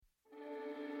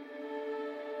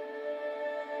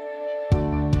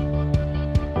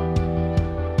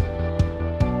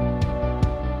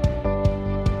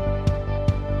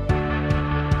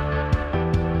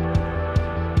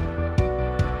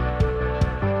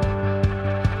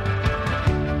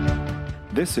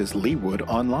This is Leewood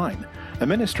Online, a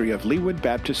ministry of Leewood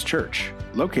Baptist Church,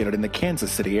 located in the Kansas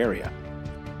City area.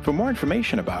 For more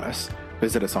information about us,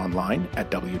 visit us online at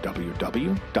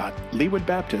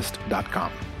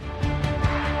www.leewoodbaptist.com.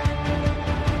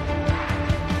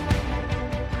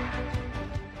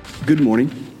 Good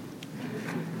morning.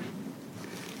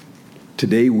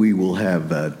 Today we will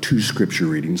have two scripture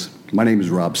readings. My name is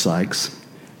Rob Sykes,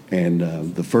 and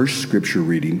the first scripture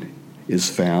reading is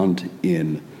found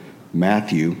in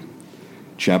Matthew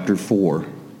chapter 4,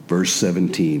 verse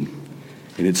 17,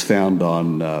 and it's found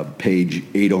on page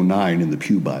 809 in the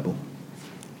Pew Bible.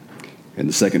 And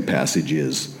the second passage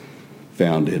is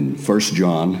found in 1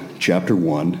 John chapter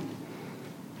 1,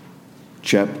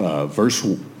 chapter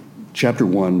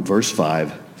 1, verse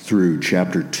 5 through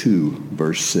chapter 2,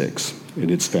 verse 6. And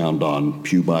it's found on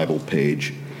Pew Bible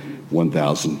page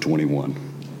 1021.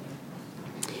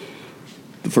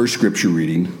 The first scripture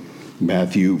reading,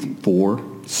 Matthew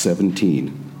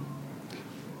 4:17.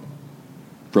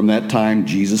 From that time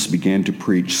Jesus began to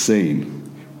preach, saying,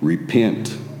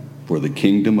 "Repent, for the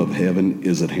kingdom of heaven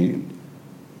is at hand."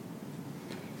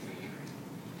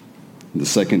 The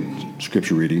second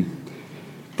scripture reading,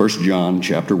 1 John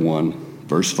chapter 1,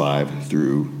 verse 5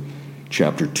 through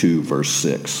chapter 2, verse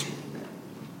 6.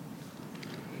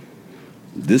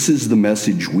 This is the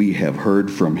message we have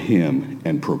heard from him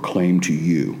and proclaim to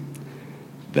you,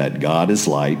 that God is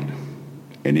light,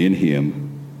 and in him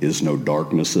is no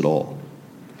darkness at all.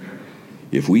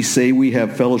 If we say we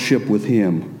have fellowship with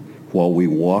him while we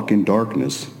walk in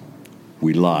darkness,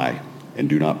 we lie and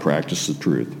do not practice the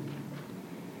truth.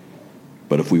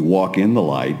 But if we walk in the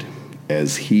light,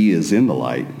 as he is in the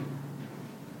light,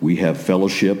 we have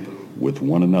fellowship with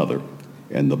one another,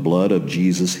 and the blood of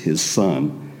Jesus, his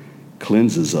Son,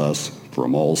 cleanses us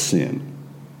from all sin.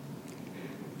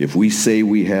 If we say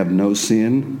we have no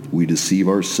sin, we deceive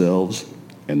ourselves,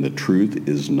 and the truth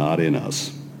is not in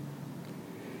us.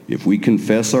 If we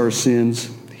confess our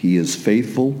sins, he is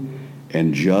faithful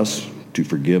and just to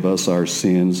forgive us our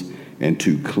sins and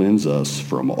to cleanse us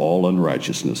from all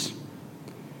unrighteousness.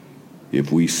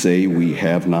 If we say we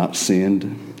have not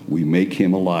sinned, we make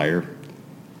him a liar,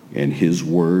 and his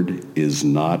word is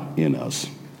not in us.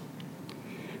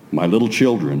 My little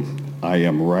children, I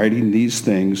am writing these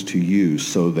things to you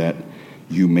so that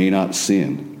you may not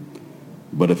sin.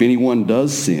 But if anyone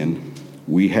does sin,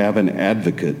 we have an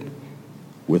advocate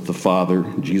with the Father,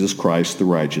 Jesus Christ the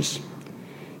righteous.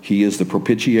 He is the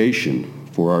propitiation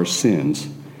for our sins,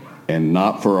 and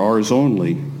not for ours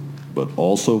only, but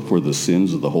also for the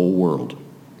sins of the whole world.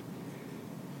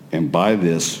 And by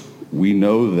this we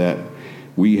know that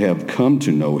we have come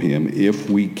to know him if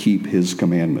we keep his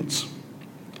commandments.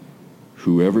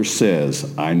 Whoever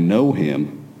says, "I know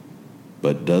him,"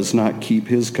 but does not keep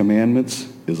his commandments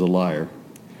is a liar,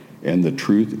 and the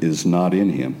truth is not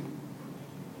in him.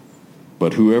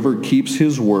 But whoever keeps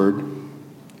his word,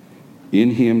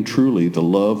 in him truly the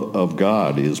love of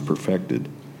God is perfected.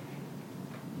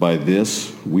 By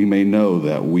this we may know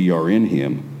that we are in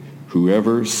him.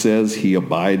 Whoever says he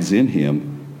abides in him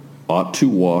ought to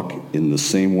walk in the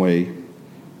same way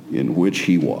in which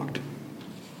he walked.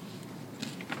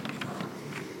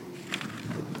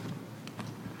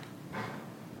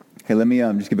 Hey, let me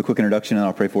just give a quick introduction, and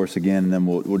I'll pray for us again, and then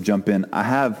we'll jump in. I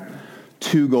have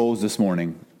two goals this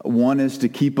morning. One is to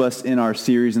keep us in our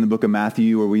series in the book of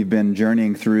Matthew, where we've been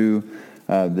journeying through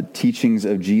the teachings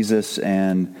of Jesus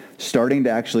and starting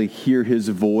to actually hear his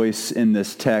voice in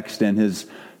this text. And his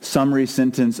summary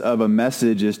sentence of a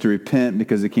message is to repent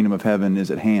because the kingdom of heaven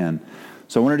is at hand.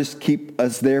 So I want to just keep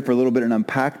us there for a little bit and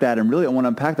unpack that. And really I want to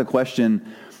unpack the question,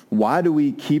 why do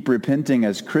we keep repenting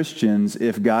as Christians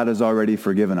if God has already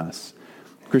forgiven us?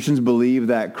 Christians believe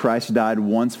that Christ died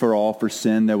once for all for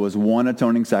sin. There was one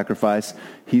atoning sacrifice.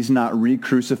 He's not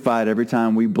re-crucified every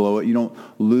time we blow it. You don't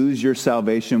lose your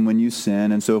salvation when you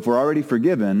sin. And so if we're already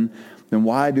forgiven, then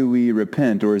why do we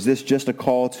repent? Or is this just a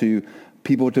call to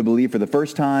people to believe for the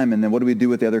first time? And then what do we do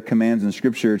with the other commands in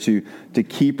Scripture to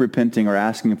keep repenting or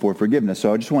asking for forgiveness?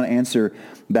 So I just want to answer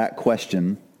that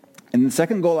question. And the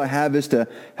second goal I have is to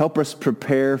help us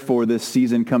prepare for this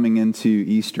season coming into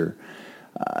Easter.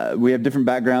 We have different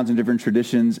backgrounds and different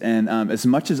traditions, and as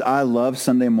much as I love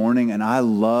Sunday morning, and I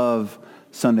love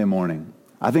Sunday morning,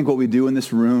 I think what we do in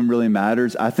this room really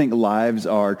matters. I think lives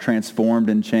are transformed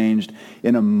and changed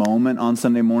in a moment on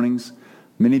Sunday mornings.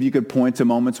 Many of you could point to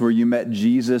moments where you met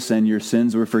Jesus and your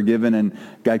sins were forgiven and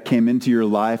God came into your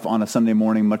life on a Sunday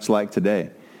morning much like today.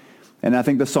 And I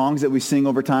think the songs that we sing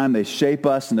over time, they shape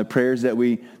us, and the prayers that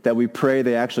we pray,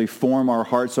 they actually form our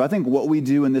hearts. So I think what we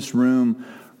do in this room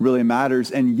really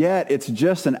matters, and yet it's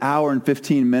just an hour and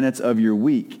 15 minutes of your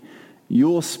week.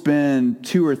 you'll spend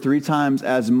 2 or 3 times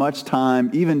as much time,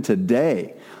 even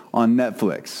today, on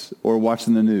Netflix or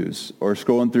watching the news or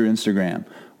scrolling through Instagram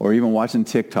or even watching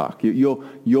TikTok.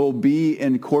 You'll be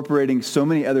incorporating so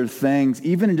many other things,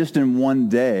 even just in one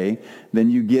day,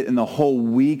 than you get in the whole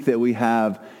week that we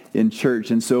have in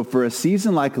church. And so for a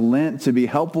season like Lent to be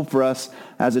helpful for us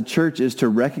as a church is to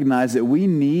recognize that we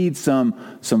need some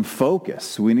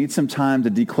focus. We need some time to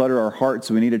declutter our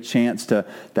hearts. We need a chance to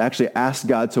actually ask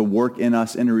God to work in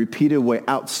us in a repeated way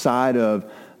outside of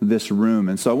this room.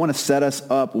 And so I want to set us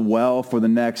up well for the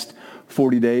next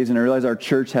 40 days. And I realize our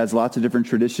church has lots of different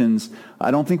traditions.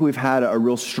 I don't think we've had a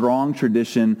real strong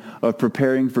tradition of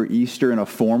preparing for Easter in a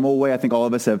formal way. I think all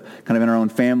of us have kind of in our own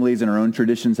families and our own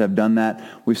traditions have done that.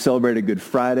 We've celebrated Good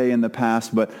Friday in the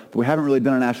past, but we haven't really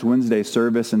done an Ash Wednesday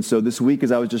service. And so this week,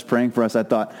 as I was just praying for us, I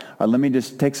thought, let me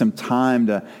just take some time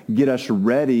to get us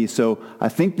ready. So I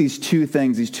think these two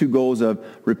things, these two goals of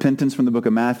repentance from the book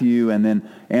of Matthew and then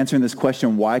answering this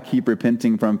question, why keep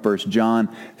repenting, from 1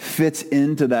 John, fits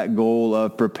into that goal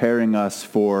of preparing us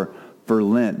for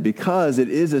Lent, because it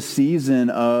is a season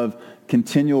of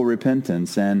continual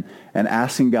repentance and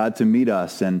asking God to meet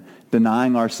us and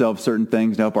denying ourselves certain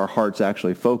things to help our hearts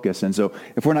actually focus. And so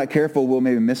if we're not careful, we'll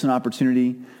maybe miss an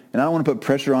opportunity. And I don't want to put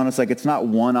pressure on us. Like, it's not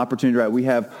one opportunity, right? We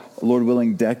have, Lord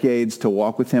willing, decades to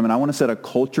walk with him. And I want to set a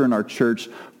culture in our church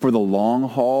for the long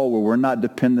haul where we're not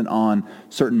dependent on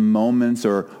certain moments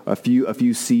or a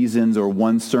few seasons or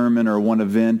one sermon or one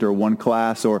event or one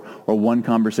class or one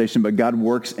conversation. But God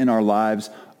works in our lives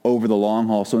over the long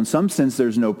haul. So in some sense,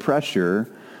 there's no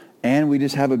pressure. And we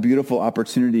just have a beautiful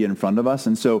opportunity in front of us.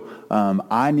 And so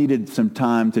I needed some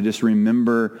time to just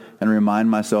remember and remind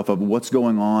myself of what's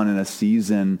going on in a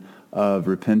season of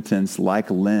repentance like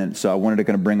Lent. So I wanted to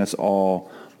kind of bring us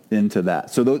all into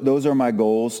that. So those are my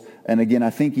goals. And again,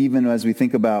 I think even as we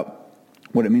think about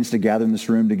what it means to gather in this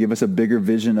room, to give us a bigger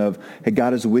vision of, hey,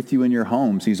 God is with you in your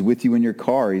homes. He's with you in your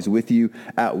car. He's with you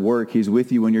at work. He's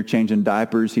with you when you're changing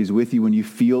diapers. He's with you when you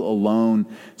feel alone.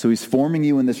 So he's forming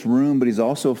you in this room, but he's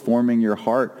also forming your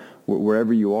heart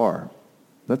wherever you are.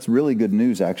 That's really good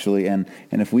news, actually. And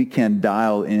if we can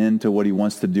dial into what he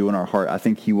wants to do in our heart, I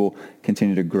think he will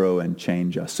continue to grow and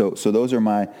change us. So those are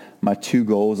my 2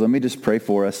 goals. Let me just pray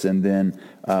for us, and then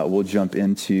we'll jump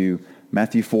into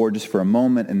Matthew 4 just for a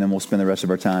moment, and then we'll spend the rest of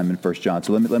our time in 1 John.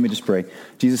 So let me just pray.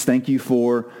 Jesus, thank you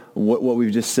for what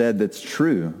we've just said that's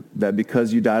true, that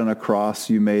because you died on a cross,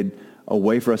 you made a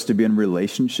way for us to be in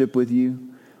relationship with you.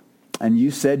 And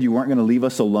you said you weren't going to leave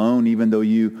us alone, even though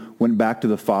you went back to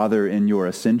the Father in your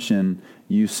ascension.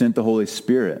 You sent the Holy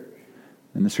Spirit.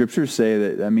 And the scriptures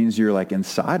say that means you're like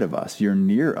inside of us. You're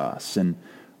near us. And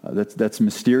that's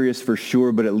mysterious for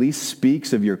sure, but at least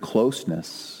speaks of your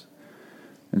closeness.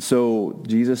 And so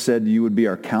Jesus said you would be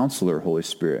our counselor, Holy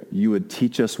Spirit. You would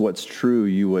teach us what's true.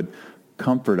 You would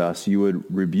comfort us. You would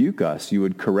rebuke us. You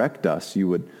would correct us. You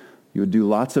would do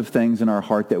lots of things in our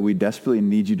heart that we desperately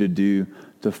need you to do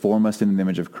to form us into the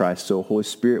image of Christ. So Holy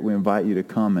Spirit, we invite you to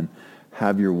come and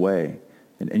have your way.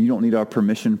 And you don't need our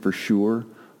permission for sure,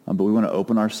 but we want to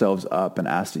open ourselves up and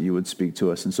ask that you would speak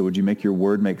to us. And so would you make your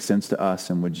word make sense to us,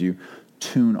 and would you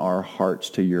tune our hearts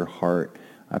to your heart?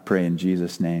 I pray in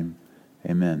Jesus' name.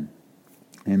 Amen.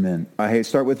 Amen. Hey,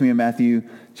 start with me in Matthew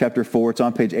chapter 4. It's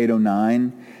on page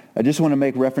 809. I just want to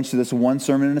make reference to this one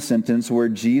sermon in a sentence where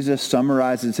Jesus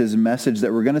summarizes his message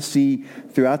that we're going to see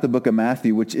throughout the book of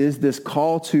Matthew, which is this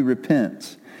call to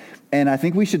repent. And I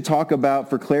think we should talk about,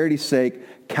 for clarity's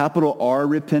sake, capital R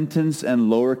repentance and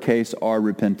lowercase r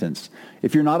repentance.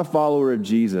 If you're not a follower of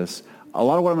Jesus, a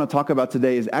lot of what I'm going to talk about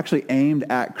today is actually aimed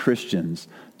at Christians,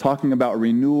 talking about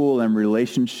renewal and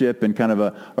relationship and kind of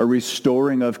a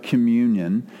restoring of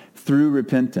communion through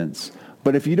repentance.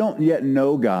 But if you don't yet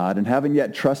know God and haven't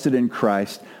yet trusted in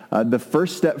Christ, the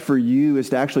first step for you is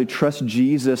to actually trust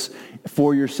Jesus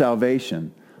for your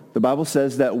salvation. The Bible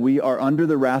says that we are under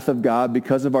the wrath of God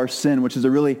because of our sin, which is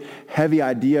a really heavy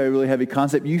idea, a really heavy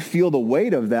concept. You feel the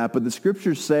weight of that, but the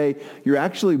scriptures say you're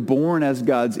actually born as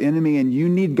God's enemy, and you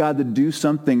need God to do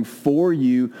something for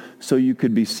you so you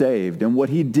could be saved. And what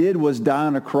he did was die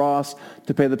on a cross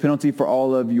to pay the penalty for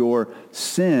all of your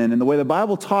sin. And the way the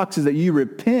Bible talks is that you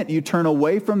repent, you turn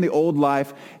away from the old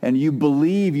life, and you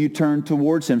believe, you turn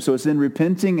towards him. So it's in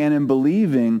repenting and in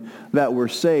believing that we're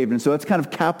saved. And so that's kind of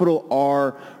capital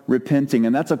R repenting.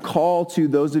 And that's a call to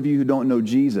those of you who don't know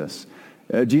Jesus.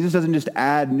 Jesus doesn't just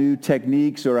add new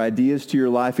techniques or ideas to your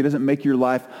life. He doesn't make your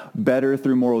life better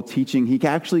through moral teaching. He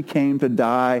actually came to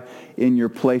die in your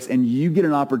place, and you get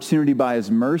an opportunity by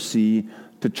his mercy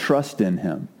to trust in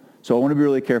him, So I want to be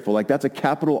really careful. Like, that's a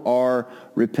capital R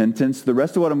repentance. The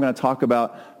rest of what I'm going to talk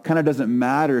about kind of doesn't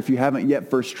matter if you haven't yet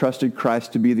first trusted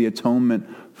Christ to be the atonement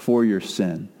for your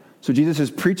sin. So Jesus is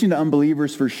preaching to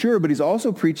unbelievers for sure, but he's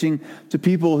also preaching to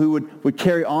people who would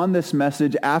carry on this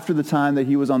message after the time that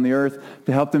he was on the earth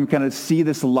to help them kind of see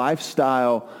this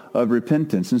lifestyle of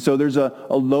repentance. And so there's a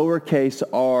lowercase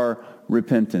r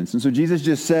repentance. And so Jesus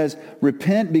just says,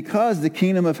 repent because the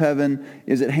kingdom of heaven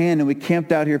is at hand. And we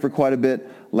camped out here for quite a bit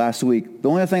last week. The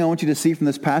only thing I want you to see from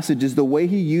this passage is the way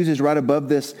he uses right above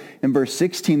this in verse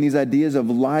 16, these ideas of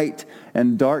light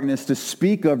and darkness to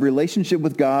speak of relationship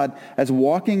with God as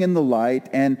walking in the light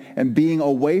and being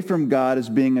away from God as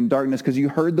being in darkness, because you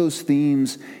heard those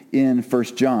themes in 1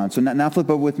 John. So now flip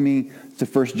over with me to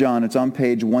 1 John. It's on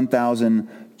page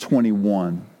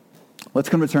 1021. Let's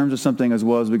come to terms with something as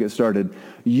well as we get started.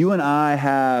 You and I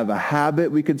have a habit,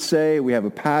 we could say. We have a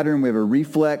pattern. We have a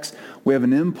reflex. We have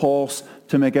an impulse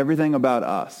to make everything about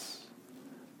us.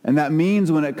 And that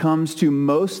means when it comes to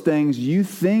most things, you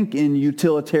think in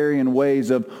utilitarian ways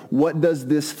of what does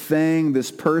this thing,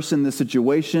 this person, this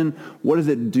situation, what does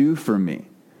it do for me?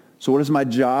 So what does my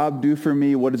job do for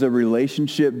me? What does a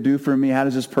relationship do for me? How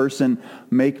does this person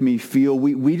make me feel?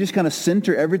 We just kind of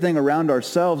center everything around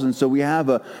ourselves. And so we have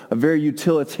a very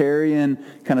utilitarian,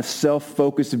 kind of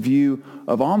self-focused view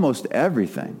of almost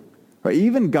everything. Right?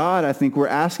 Even God, I think we're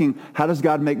asking, how does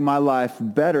God make my life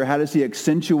better? How does he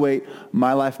accentuate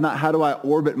my life? Not how do I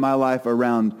orbit my life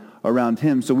around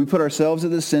him. So we put ourselves at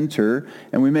the center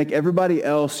and we make everybody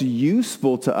else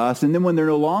useful to us. And then when they're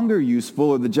no longer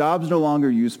useful, or the job's no longer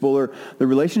useful, or the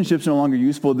relationship's no longer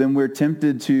useful, then we're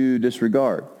tempted to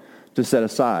disregard, to set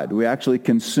aside. We actually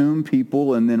consume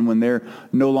people, and then when they're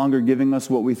no longer giving us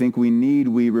what we think we need,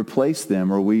 we replace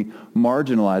them or we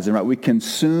marginalize them. Right? We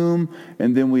consume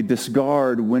and then we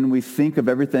discard when we think of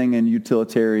everything in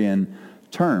utilitarian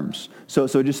terms. So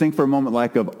just think for a moment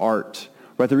like of art.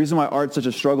 Right? The reason why art's such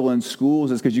a struggle in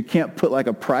schools is because you can't put like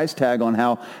a price tag on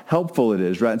how helpful it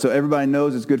is, right? And so everybody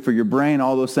knows it's good for your brain,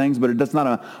 all those things, but it's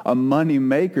not a money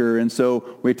maker. And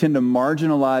so we tend to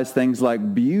marginalize things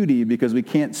like beauty because we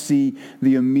can't see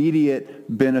the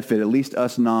immediate benefit, at least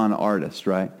us non-artists,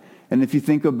 right? And if you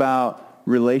think about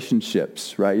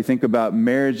relationships, right? You think about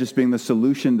marriage just being the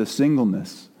solution to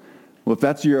singleness. Well, if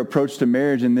that's your approach to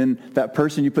marriage, and then that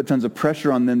person, you put tons of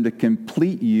pressure on them to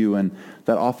complete you, and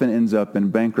that often ends up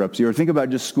in bankruptcy. Or think about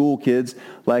just school kids.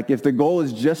 Like if the goal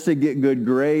is just to get good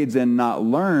grades and not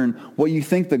learn, what you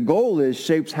think the goal is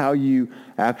shapes how you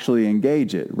actually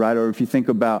engage it, right? Or if you think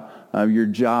about your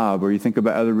job, or you think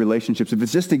about other relationships, if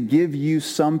it's just to give you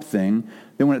something,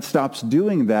 then when it stops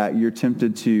doing that, you're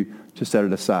tempted to set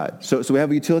it aside. So we have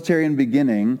a utilitarian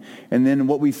beginning, and then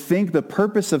what we think the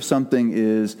purpose of something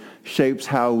is shapes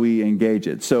how we engage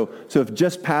it. So if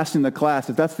just passing the class,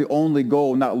 if that's the only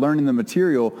goal, not learning the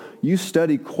material, you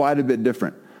study quite a bit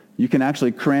different. You can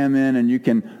actually cram in and you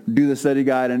can do the study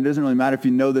guide, and it doesn't really matter if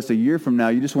you know this a year from now.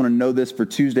 You just want to know this for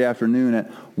Tuesday afternoon at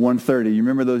 1:30. You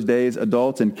remember those days?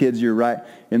 Adults and kids, you're right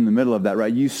in the middle of that,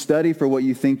 right? You study for what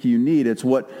you think you need. It's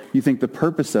what you think the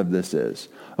purpose of this is.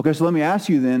 Okay, so let me ask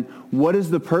you then, what is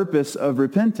the purpose of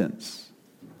repentance?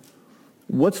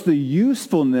 What's the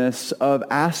usefulness of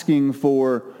asking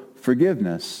for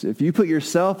forgiveness? If you put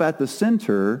yourself at the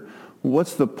center,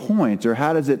 what's the point, or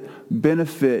how does it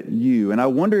benefit you? And I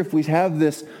wonder if we have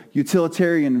this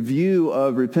utilitarian view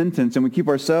of repentance and we keep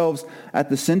ourselves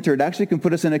at the center, it actually can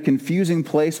put us in a confusing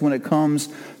place when it comes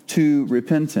to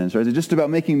repentance. Or is it just about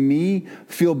making me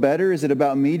feel better? Is it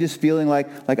about me just feeling like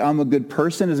I'm a good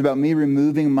person? Is it about me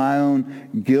removing my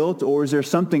own guilt? Or is there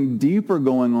something deeper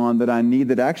going on that I need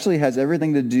that actually has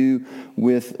everything to do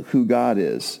with who God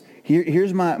is?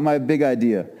 Here's my big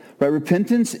idea. Right?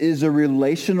 Repentance is a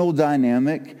relational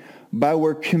dynamic by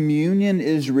where communion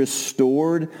is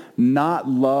restored, not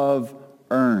love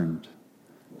earned.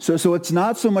 So it's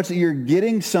not so much that you're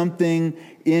getting something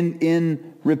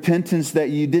in repentance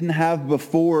that you didn't have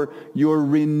before. You're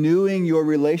renewing your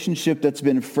relationship that's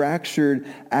been fractured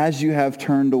as you have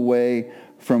turned away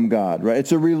from God, right?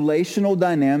 It's a relational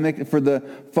dynamic for the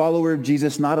follower of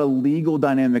Jesus, not a legal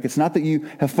dynamic. It's not that you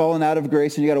have fallen out of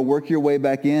grace and you got to work your way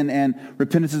back in and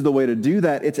repentance is the way to do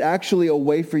that. It's actually a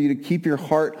way for you to keep your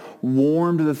heart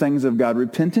warm to the things of God.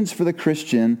 Repentance for the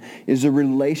Christian is a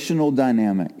relational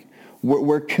dynamic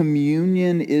where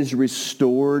communion is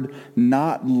restored,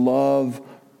 not love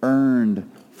earned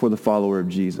for the follower of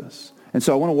Jesus. And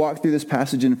so I want to walk through this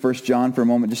passage in 1 John for a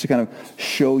moment just to kind of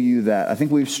show you that. I think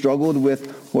we've struggled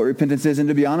with what repentance is. And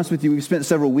to be honest with you, we've spent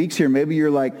several weeks here. Maybe you're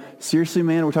like, seriously,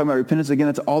 man, we're talking about repentance again?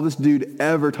 That's all this dude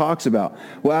ever talks about.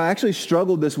 Well, I actually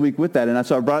struggled this week with that. And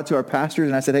so I brought it to our pastors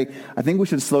and I said, hey, I think we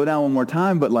should slow down one more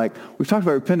time. But like, we've talked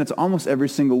about repentance almost every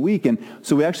single week. And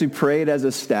so we actually prayed as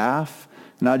a staff.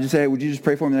 And I just say, hey, would you just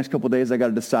pray for me the next couple of days? I got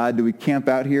to decide, do we camp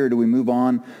out here or do we move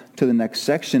on to the next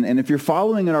section? And if you're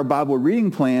following in our Bible reading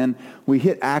plan, we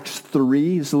hit Acts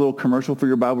 3. It's a little commercial for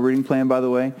your Bible reading plan, by the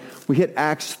way. We hit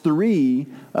Acts 3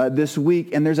 this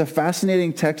week, and there's a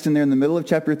fascinating text in there in the middle of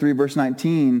chapter 3, verse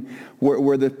 19,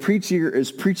 where the preacher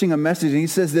is preaching a message, and he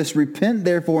says this, repent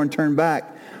therefore and turn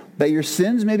back, that your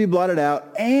sins may be blotted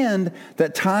out, and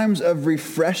that times of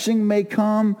refreshing may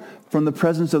come from the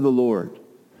presence of the Lord.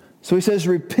 So he says,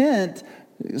 repent,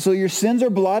 so your sins are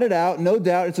blotted out, no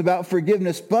doubt, it's about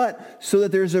forgiveness, but so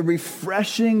that there's a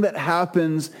refreshing that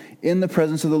happens in the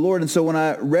presence of the Lord. And so when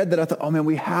I read that, I thought, oh man,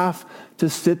 we have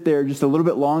to sit there just a little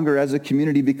bit longer as a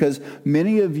community because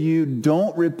many of you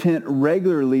don't repent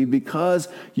regularly because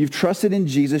you've trusted in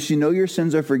Jesus, you know your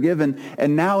sins are forgiven,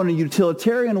 and now in a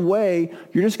utilitarian way,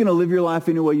 you're just going to live your life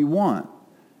any way you want.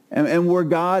 And where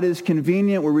God is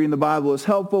convenient, where reading the Bible is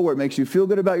helpful, where it makes you feel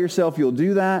good about yourself, you'll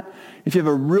do that. If you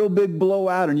have a real big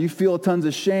blowout and you feel tons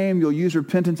of shame, you'll use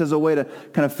repentance as a way to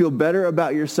kind of feel better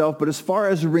about yourself. But as far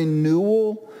as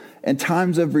renewal and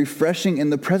times of refreshing in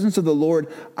the presence of the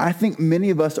Lord, I think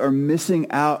many of us are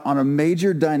missing out on a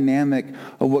major dynamic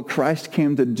of what Christ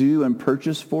came to do and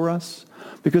purchase for us.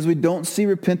 Because we don't see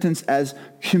repentance as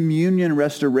communion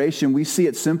restoration. We see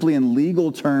it simply in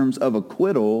legal terms of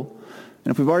acquittal.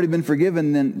 And if we've already been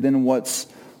forgiven, then what's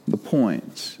the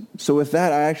point? So with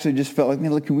that, I actually just felt like,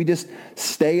 man, look, can we just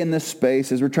stay in this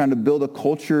space as we're trying to build a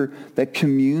culture that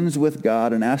communes with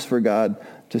God and asks for God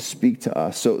to speak to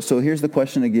us? So here's the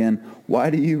question again. Why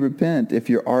do you repent if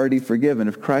you're already forgiven?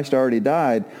 If Christ already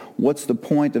died, what's the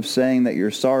point of saying that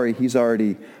you're sorry? He's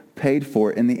already paid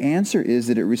for it. And the answer is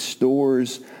that it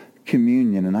restores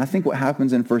communion. And I think what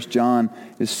happens in 1 John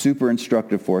is super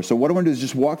instructive for us. So what I want to do is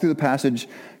just walk through the passage,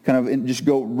 kind of and just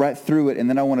go right through it, and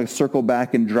then I want to circle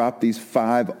back and drop these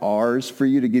 5 R's for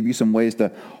you to give you some ways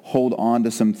to hold on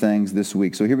to some things this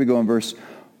week. So here we go in verse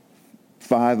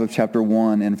 5 of chapter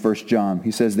 1 in 1 John.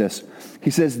 He says this. He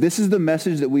says, this is the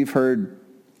message that we've heard.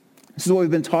 This is what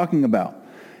we've been talking about.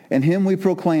 In him we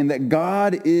proclaim that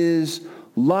God is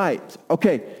light.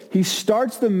 Okay, he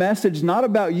starts the message not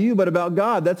about you, but about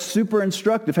God. That's super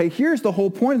instructive. Hey, here's the whole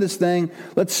point of this thing.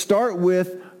 Let's start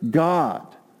with God.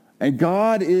 And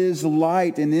God is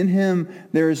light, and in him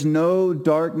there is no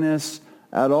darkness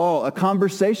at all. A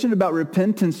conversation about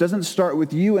repentance doesn't start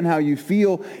with you and how you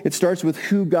feel. It starts with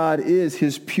who God is,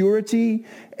 his purity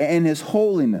and his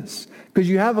holiness. Because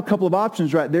you have a couple of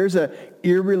options, right? There's a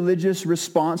irreligious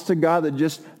response to God that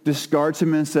just discards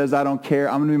him and says, I don't care.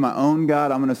 I'm going to be my own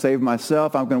God. I'm going to save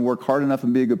myself. I'm going to work hard enough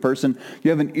and be a good person. You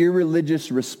have an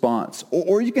irreligious response.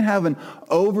 Or you can have an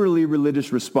overly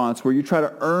religious response where you try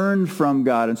to earn from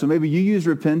God. And so maybe you use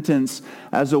repentance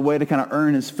as a way to kind of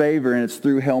earn his favor, and it's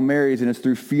through Hail Marys, and it's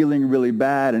through feeling really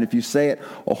bad. And if you say it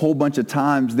a whole bunch of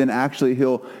times, then actually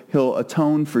he'll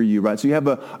atone for you, right? So you have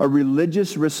a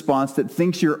religious response that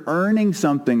thinks you're earning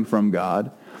something from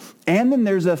God. And then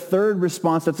there's a third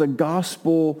response that's a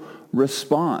gospel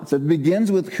response that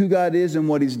begins with who God is and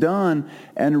what he's done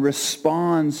and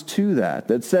responds to that.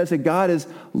 That says that God is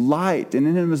light and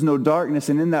in him is no darkness,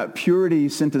 and in that purity he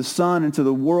sent his son into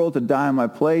the world to die in my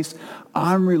place.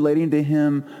 I'm relating to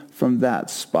him from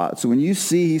that spot. So when you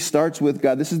see he starts with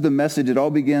God, this is the message. It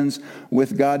all begins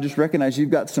with God. Just recognize you've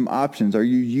got some options. Are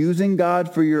you using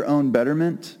God for your own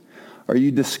betterment? Are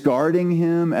you discarding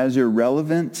him as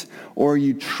irrelevant? Or are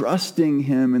you trusting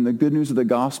him in the good news of the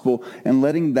gospel and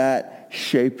letting that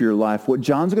shape your life? What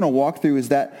John's going to walk through is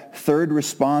that third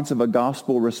response of a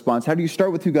gospel response. How do you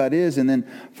start with who God is and then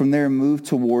from there move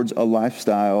towards a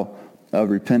lifestyle of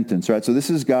repentance, right? So this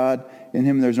is God. In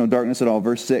him there's no darkness at all.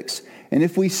 Verse 6. And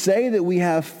if we say that we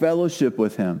have fellowship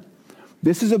with him,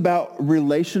 this is about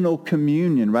relational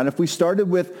communion, right? If we started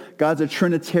with God's a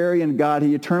Trinitarian God,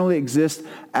 he eternally exists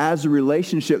as a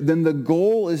relationship, then the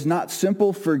goal is not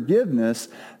simple forgiveness.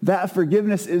 That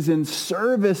forgiveness is in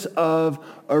service of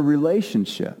a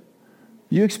relationship.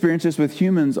 You experience this with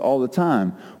humans all the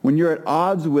time. When you're at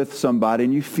odds with somebody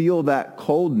and you feel that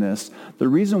coldness, the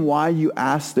reason why you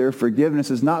ask their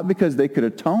forgiveness is not because they could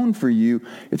atone for you.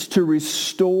 It's to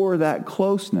restore that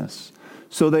closeness.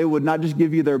 so they would not just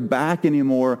give you their back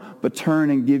anymore, but turn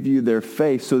and give you their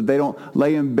face, so they don't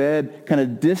lay in bed kind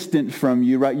of distant from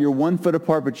you, right? You're 1 foot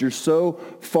apart, but you're so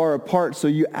far apart, so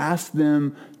you ask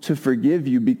them to forgive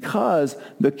you because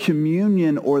the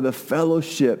communion or the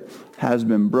fellowship has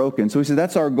been broken. So he said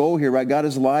that's our goal here, right? God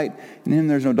is light, in him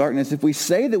there's no darkness. If we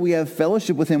say that we have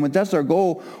fellowship with him, that's our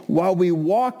goal, while we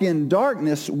walk in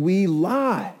darkness, we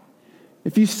lie.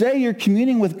 If you say you're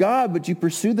communing with God, but you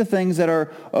pursue the things that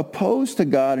are opposed to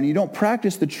God and you don't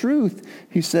practice the truth,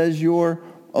 he says you're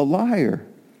a liar.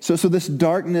 So this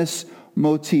darkness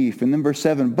motif. And then verse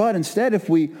 7, but instead if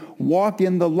we walk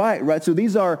in the light, right? So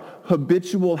these are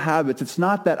habitual habits. It's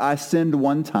not that I sinned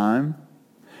one time.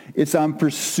 It's I'm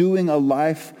pursuing a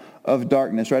life of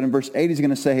darkness, right? In verse 8, he's going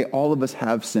to say, hey, all of us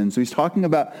have sinned. So he's talking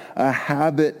about a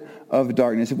habit of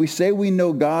darkness. If we say we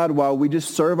know God while we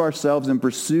just serve ourselves and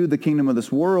pursue the kingdom of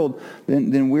this world,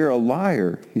 then we're a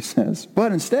liar, he says.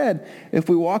 But instead, if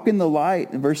we walk in the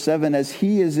light, in verse 7, as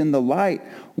he is in the light,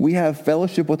 we have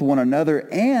fellowship with one another,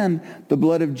 and the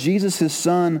blood of Jesus, his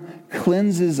son,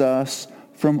 cleanses us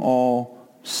from all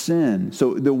sin.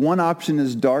 So the one option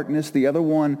is darkness. The other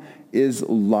one is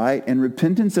light. And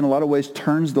repentance, in a lot of ways,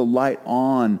 turns the light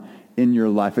on in your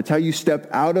life. It's how you step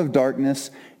out of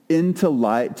darkness into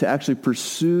light to actually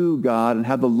pursue God and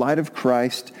have the light of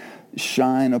Christ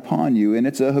shine upon you. And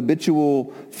it's a habitual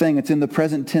thing. It's in the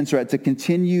present tense, right? To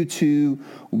continue to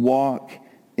walk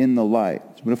in the light.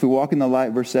 But if we walk in the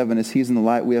light, verse 7, as he's in the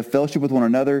light, we have fellowship with one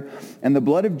another, and the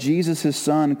blood of Jesus, his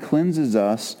son, cleanses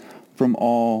us from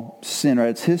all sin, right?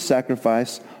 It's his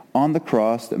sacrifice on the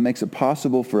cross that makes it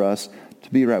possible for us to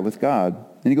be right with God.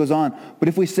 And he goes on, but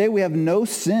if we say we have no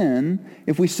sin,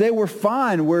 if we say we're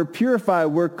fine, we're purified,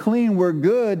 we're clean, we're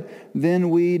good, then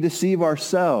we deceive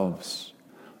ourselves.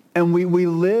 And we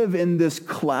live in this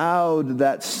cloud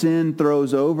that sin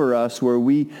throws over us where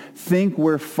we think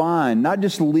we're fine, not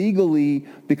just legally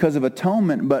because of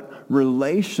atonement, but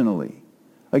relationally.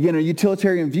 Again, a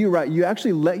utilitarian view, right? You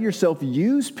actually let yourself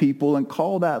use people and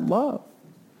call that love.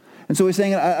 And so he's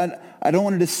saying, I don't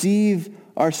want to deceive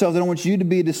ourselves. I don't want you to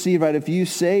be deceived, right? If you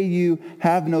say you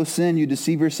have no sin, you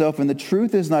deceive yourself, and the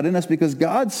truth is not in us, because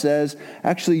God says,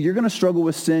 actually, you're going to struggle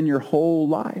with sin your whole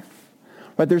life.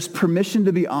 Right? There's permission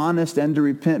to be honest and to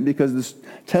repent, because this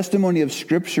testimony of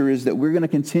Scripture is that we're going to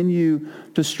continue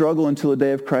to struggle until the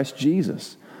day of Christ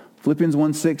Jesus. Philippians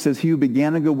 1:6 says, he who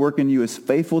began a good work in you is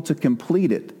faithful to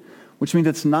complete it, which means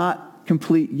it's not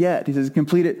complete yet. He says,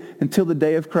 complete it until the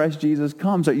day of Christ Jesus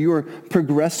comes. That you are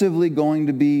progressively going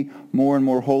to be more and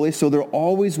more holy. So there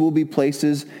always will be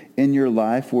places in your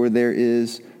life where there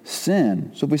is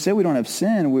sin. So if we say we don't have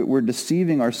sin, we're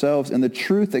deceiving ourselves, and the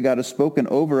truth that God has spoken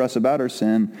over us about our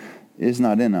sin is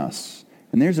not in us.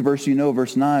 And there's a verse you know,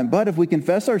 verse 9. But if we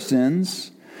confess our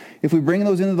sins, if we bring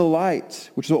those into the light,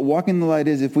 which is what walking in the light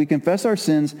is, if we confess our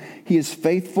sins, he is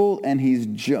faithful and he's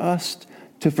just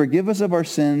to forgive us of our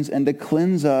sins and to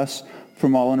cleanse us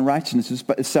from all unrighteousness.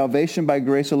 It's salvation by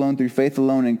grace alone, through faith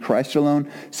alone, in Christ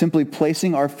alone. Simply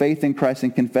placing our faith in Christ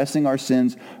and confessing our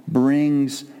sins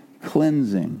brings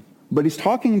cleansing. But he's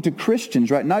talking to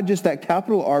Christians, right? Not just that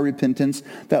capital R repentance,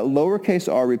 that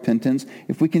lowercase r repentance.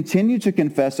 If we continue to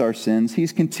confess our sins,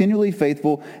 he's continually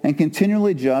faithful and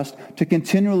continually just to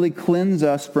continually cleanse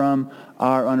us from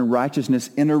our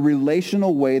unrighteousness in a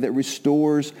relational way that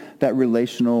restores that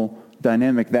relational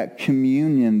dynamic, that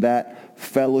communion, that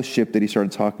fellowship that he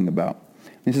started talking about.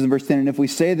 This is in verse 10, and if we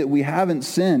say that we haven't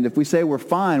sinned, if we say we're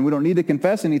fine, we don't need to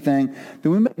confess anything,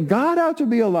 then we make God out to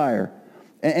be a liar.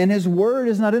 And his word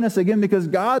is not in us, again, because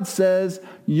God says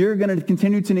you're going to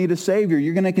continue to need a Savior.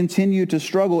 You're going to continue to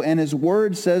struggle. And his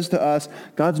word says to us,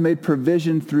 God's made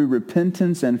provision through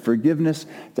repentance and forgiveness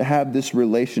to have this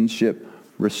relationship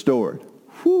restored.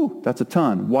 Whew, that's a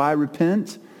ton. Why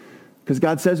repent? Because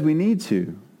God says we need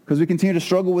to. Because we continue to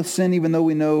struggle with sin even though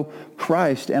we know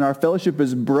Christ. And our fellowship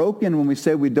is broken when we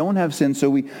say we don't have sin.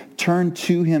 So we turn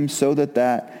to him so that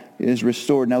that is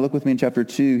restored. Now look with me in chapter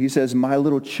 2. He says, my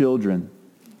little children.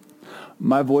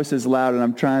 My voice is loud and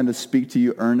I'm trying to speak to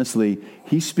you earnestly.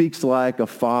 He speaks like a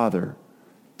father,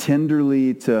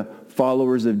 tenderly to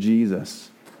followers of Jesus.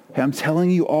 Hey, I'm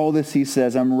telling you all this, he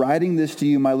says. I'm writing this to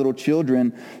you, my little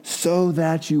children, so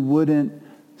that you wouldn't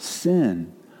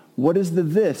sin. What is the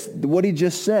this? What he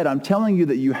just said. I'm telling you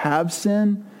that you have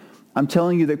sin. I'm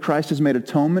telling you that Christ has made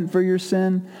atonement for your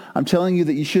sin. I'm telling you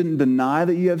that you shouldn't deny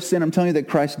that you have sin. I'm telling you that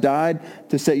Christ died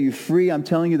to set you free. I'm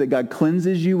telling you that God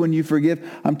cleanses you when you forgive.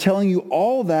 I'm telling you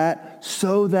all that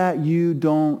so that you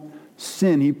don't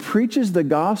sin. He preaches the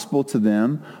gospel to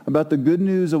them about the good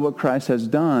news of what Christ has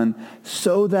done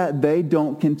so that they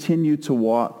don't continue to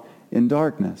walk in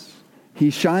darkness. He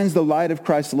shines the light of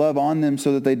Christ's love on them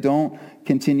so that they don't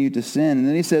continue to sin. And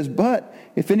then he says, but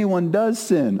if anyone does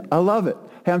sin, I love it.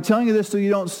 Hey, I'm telling you this so you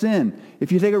don't sin.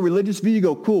 If you take a religious view, you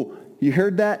go, cool, you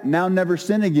heard that? Now never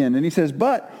sin again. And he says,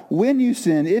 but when you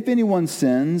sin, if anyone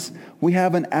sins, we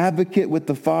have an advocate with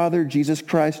the Father, Jesus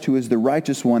Christ, who is the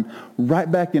righteous one,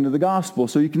 right back into the gospel.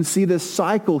 So you can see this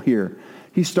cycle here.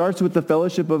 He starts with the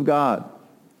fellowship of God,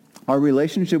 our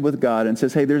relationship with God, and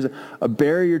says, hey, there's a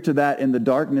barrier to that in the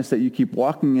darkness that you keep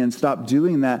walking in. Stop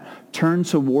doing that. Turn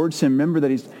towards him. Remember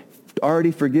that he's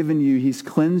already forgiven you. He's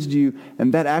cleansed you.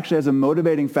 And that actually has a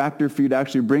motivating factor for you to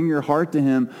actually bring your heart to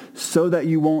him so that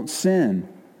you won't sin.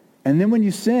 And then when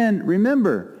you sin,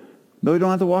 remember, though you don't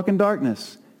have to walk in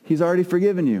darkness, he's already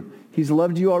forgiven you. He's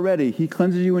loved you already. He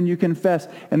cleanses you when you confess.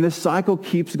 And this cycle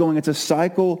keeps going. It's a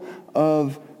cycle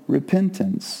of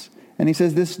repentance. And he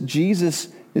says this Jesus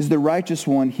is the righteous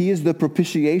one. He is the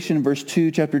propitiation, verse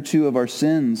 2, chapter 2, of our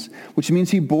sins, which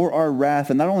means he bore our wrath,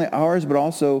 and not only ours, but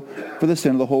also for the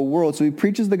sin of the whole world. So he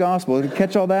preaches the gospel. If you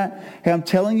catch all that, hey, I'm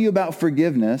telling you about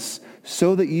forgiveness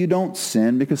so that you don't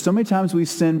sin, because so many times we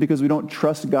sin because we don't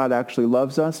trust God actually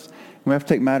loves us, and we have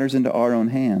to take matters into our own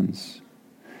hands.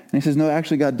 And he says, no,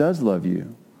 actually God does love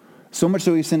you. So much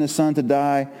so he sent his son to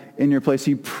die in your place.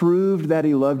 He proved that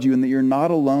he loved you and that you're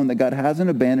not alone, that God hasn't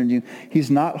abandoned you.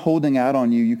 He's not holding out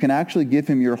on you. You can actually give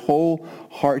him your whole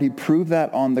heart. He proved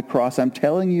that on the cross. I'm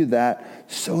telling you that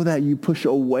so that you push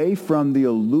away from the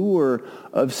allure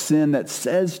of sin that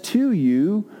says to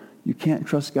you, you can't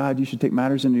trust God. You should take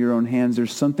matters into your own hands.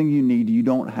 There's something you need you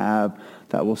don't have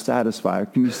that will satisfy.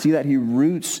 Can you see that? He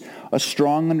roots a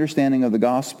strong understanding of the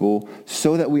gospel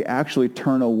so that we actually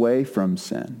turn away from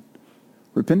sin.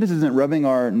 Repentance isn't rubbing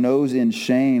our nose in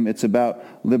shame. It's about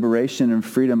liberation and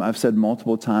freedom. I've said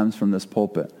multiple times from this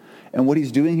pulpit. And what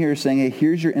he's doing here is saying, hey,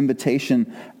 here's your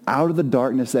invitation out of the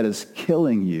darkness that is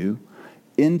killing you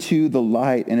into the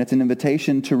light. And it's an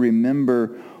invitation to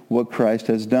remember what Christ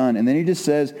has done. And then he just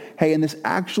says, hey, and this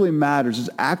actually matters. This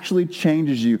actually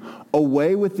changes you.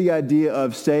 Away with the idea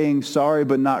of saying sorry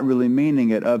but not really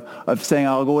meaning it, of saying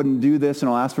I'll go ahead and do this and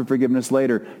I'll ask for forgiveness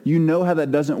later. You know how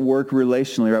that doesn't work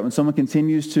relationally, right? When someone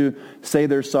continues to say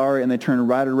they're sorry and they turn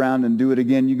right around and do it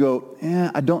again, you go,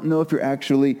 I don't know if you're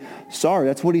actually sorry.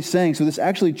 That's what he's saying. So this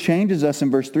actually changes us in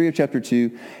verse 3 of chapter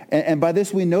 2. And by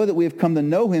this we know that we have come to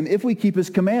know him if we keep his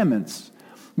commandments.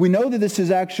 We know that this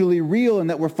is actually real and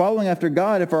that we're following after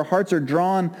God if our hearts are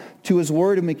drawn to his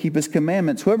word and we keep his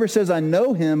commandments. Whoever says, I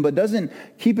know him, but doesn't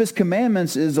keep his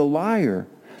commandments is a liar.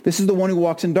 This is the one who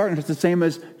walks in darkness. It's the same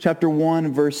as chapter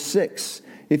 1, verse 6.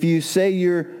 If you say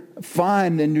you're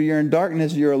fine and you're in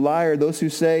darkness, you're a liar. Those who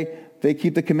say they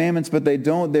keep the commandments, but they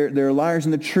don't, they're liars,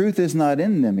 and the truth is not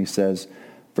in them, he says.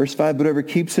 Verse 5, but whoever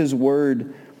keeps his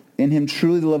word, in him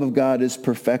truly the love of God is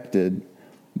perfected.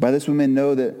 By this we may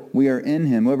know that we are in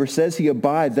him. Whoever says he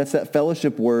abides, that's that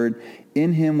fellowship word.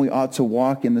 In him we ought to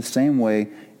walk in the same way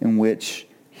in which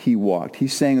he walked.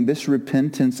 He's saying this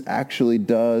repentance actually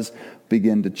does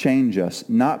begin to change us.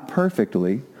 Not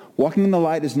perfectly. Walking in the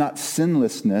light is not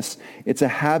sinlessness. It's a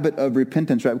habit of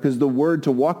repentance, right? Because the word,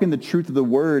 to walk in the truth of the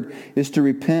word, is to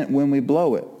repent when we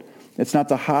blow it. It's not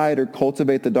to hide or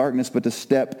cultivate the darkness, but to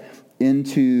step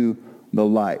into the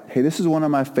light. Hey, this is one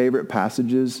of my favorite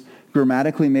passages.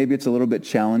 Grammatically, maybe it's a little bit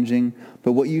challenging,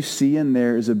 but what you see in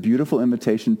there is a beautiful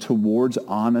invitation towards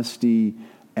honesty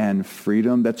and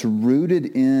freedom that's rooted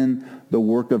in the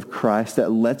work of Christ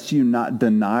that lets you not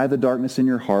deny the darkness in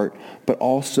your heart, but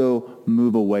also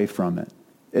move away from it.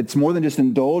 It's more than just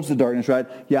indulge the darkness, right?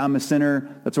 Yeah, I'm a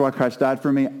sinner. That's why Christ died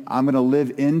for me. I'm going to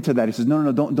live into that. He says, no,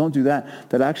 don't do that.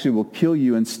 That actually will kill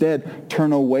you. Instead,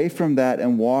 turn away from that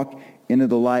and walk into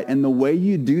the light. And the way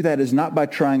you do that is not by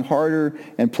trying harder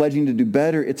and pledging to do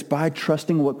better. It's by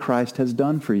trusting what Christ has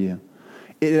done for you.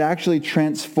 It actually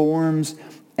transforms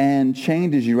and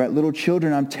changes you, right? Little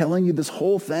children, I'm telling you this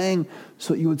whole thing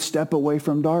so that you would step away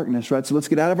from darkness, right? So let's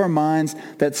get out of our minds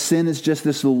that sin is just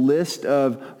this list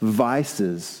of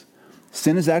vices.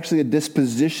 Sin is actually a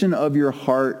disposition of your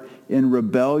heart in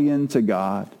rebellion to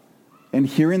God. And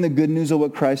hearing the good news of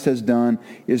what Christ has done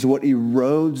is what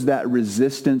erodes that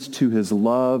resistance to his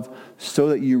love so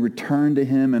that you return to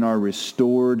him and are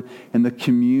restored and the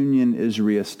communion is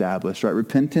reestablished, right?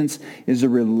 Repentance is a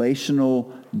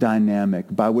relational dynamic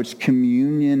by which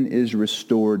communion is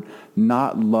restored,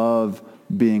 not love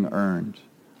being earned,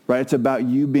 right? It's about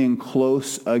you being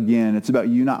close again. It's about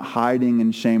you not hiding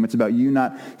in shame. It's about you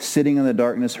not sitting in the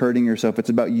darkness hurting yourself. It's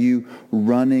about you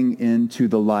running into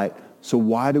the light. So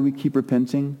why do we keep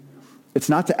repenting? It's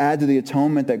not to add to the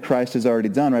atonement that Christ has already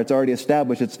done, right? It's already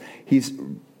established. He's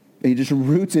He just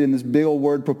roots it in this big old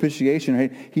word propitiation,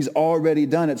 right? He's already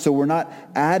done it. So we're not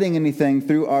adding anything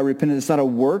through our repentance. It's not a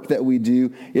work that we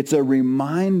do. It's a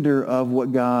reminder of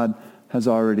what God has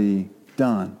already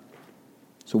done.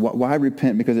 So why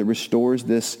repent? Because it restores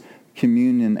this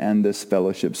communion and this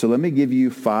fellowship. So let me give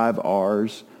you 5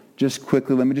 R's. Just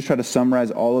quickly, let me just try to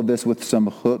summarize all of this with some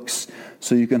hooks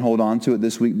so you can hold on to it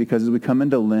this week, because as we come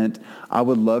into Lent, I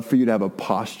would love for you to have a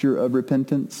posture of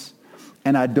repentance.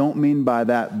 And I don't mean by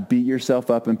that beat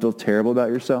yourself up and feel terrible about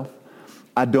yourself.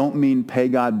 I don't mean pay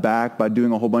God back by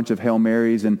doing a whole bunch of Hail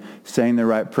Marys and saying the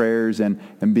right prayers and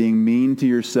being mean to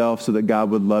yourself so that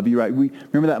God would love you, right?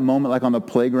 Remember that moment like on the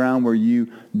playground where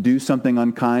you do something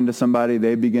unkind to somebody,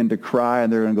 they begin to cry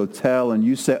and they're going to go tell, and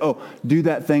you say, oh, do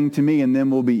that thing to me and then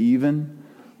we'll be even?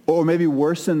 Or maybe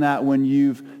worse than that, when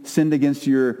you've sinned against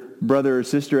your brother or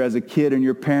sister as a kid and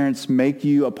your parents make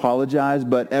you apologize,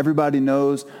 but everybody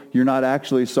knows you're not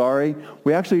actually sorry.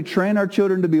 We actually train our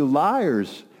children to be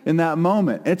liars in that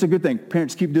moment. And it's a good thing.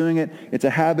 Parents keep doing it. It's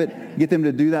a habit. Get them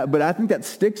to do that. But I think that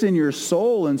sticks in your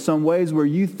soul in some ways where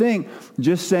you think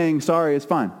just saying sorry is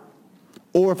fine.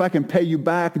 Or if I can pay you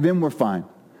back, then we're fine.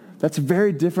 That's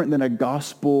very different than a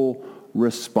gospel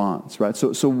response, right?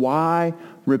 So why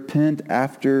repent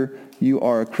after you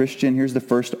are a Christian? Here's the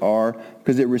first R,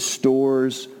 because it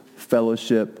restores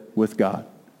fellowship with God.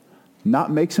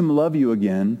 Not makes him love you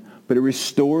again, but it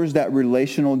restores that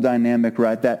relational dynamic,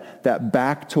 right? That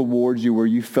back towards you where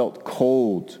you felt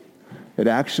cold. It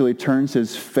actually turns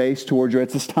his face towards you.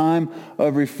 It's this time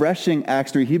of refreshing,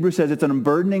 Acts 3. Hebrews says it's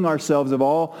unburdening ourselves of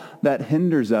all that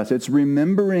hinders us. It's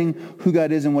remembering who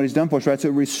God is and what he's done for us, right? So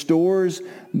it restores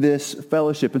this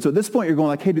fellowship. And so at this point, you're going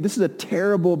like, hey, dude, this is a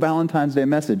terrible Valentine's Day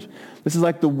message. This is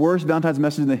like the worst Valentine's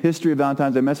message in the history of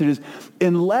Valentine's Day messages.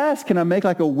 Unless, can I make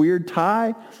like a weird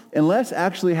tie? Unless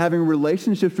actually having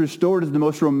relationships restored is the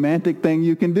most romantic thing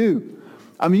you can do.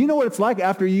 I mean, you know what it's like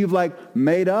after you've like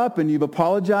made up and you've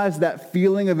apologized, that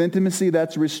feeling of intimacy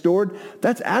that's restored.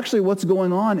 That's actually what's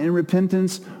going on in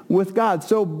repentance with God.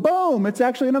 So boom, it's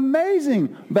actually an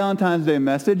amazing Valentine's Day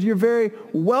message. You're very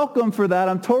welcome for that.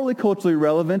 I'm totally culturally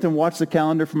relevant, and watch the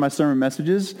calendar for my sermon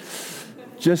messages.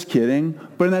 Just kidding.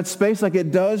 But in that space, like,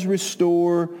 it does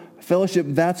restore fellowship.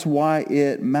 That's why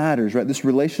it matters, right? This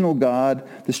relational God,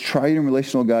 this triune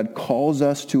relational God calls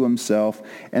us to himself,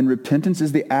 and repentance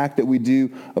is the act that we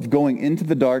do of going into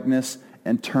the darkness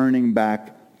and turning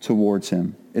back towards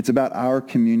him. It's about our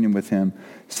communion with him.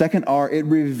 Second R, it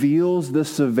reveals the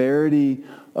severity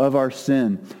of our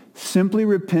sin. Simply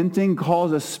repenting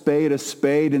calls a spade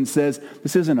and says,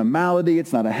 this isn't a malady,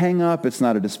 it's not a hang-up, it's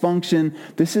not a dysfunction,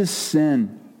 this is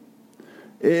sin.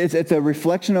 It's a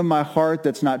reflection of my heart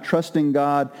that's not trusting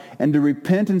God. And to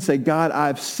repent and say, God,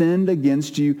 I've sinned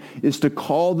against you, is to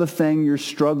call the thing you're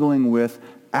struggling with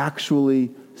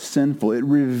actually sinful. It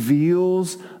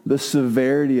reveals the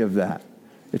severity of that.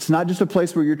 It's not just a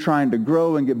place where you're trying to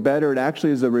grow and get better. It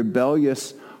actually is a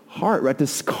rebellious heart, right?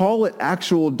 To call it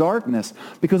actual darkness.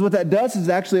 Because what that does is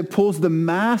actually it pulls the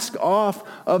mask off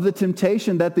of the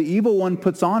temptation that the evil one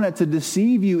puts on it to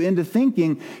deceive you into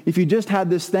thinking if you just had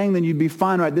this thing, then you'd be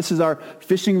fine, right? This is our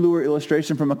fishing lure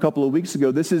illustration from a couple of weeks ago.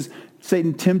 This is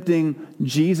Satan tempting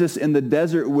Jesus in the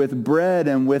desert with bread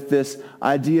and with this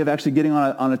idea of actually getting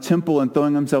on a temple and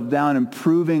throwing himself down and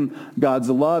proving God's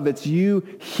love. It's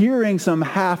you hearing some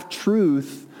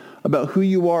half-truth about who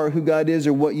you are, who God is,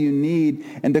 or what you need.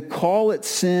 And to call it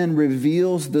sin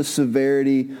reveals the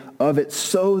severity of it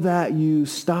so that you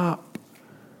stop.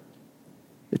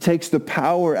 It takes the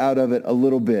power out of it a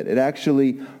little bit. It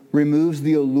actually removes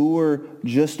the allure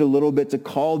just a little bit to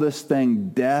call this thing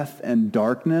death and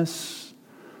darkness,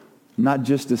 not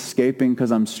just escaping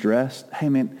because I'm stressed. Hey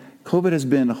man, COVID has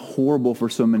been horrible for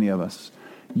so many of us.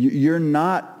 You're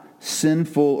not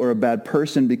sinful or a bad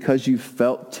person because you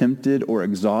felt tempted or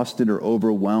exhausted or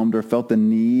overwhelmed or felt the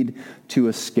need to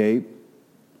escape.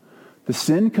 The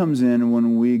sin comes in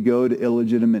when we go to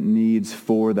illegitimate needs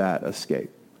for that escape.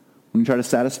 When we try to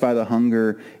satisfy the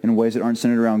hunger in ways that aren't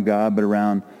centered around God but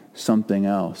around something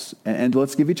else. And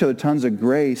let's give each other tons of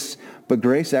grace, but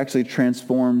grace actually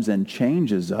transforms and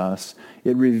changes us.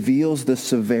 It reveals the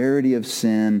severity of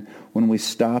sin when we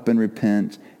stop and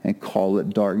repent and call it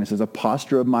darkness. It's a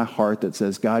posture of my heart that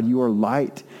says, God, you are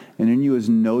light, and in you is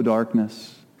no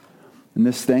darkness. And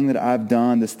this thing that I've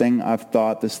done, this thing I've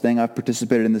thought, this thing I've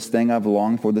participated in, this thing I've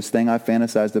longed for, this thing I've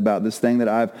fantasized about, this thing that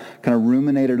I've kind of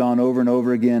ruminated on over and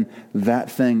over again, that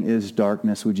thing is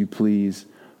darkness. Would you please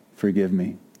forgive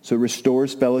me? So it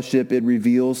restores fellowship. It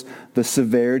reveals the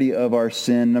severity of our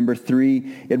sin. Number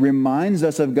 3, it reminds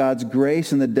us of God's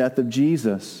grace in the death of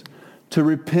Jesus. To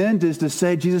repent is to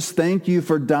say, Jesus, thank you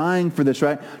for dying for this,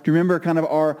 right? Do you remember kind of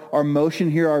our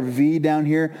motion here, our V down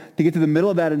here? To get to the middle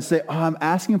of that and say, oh, I'm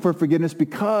asking for forgiveness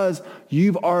because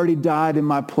you've already died in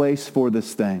my place for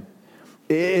this thing.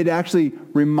 It actually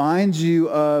reminds you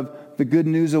of the good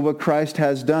news of what Christ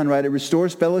has done, right? It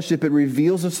restores fellowship. It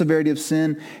reveals the severity of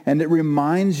sin, and it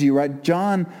reminds you, right?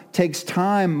 John takes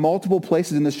time, multiple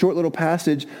places in this short little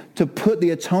passage, to put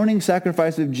the atoning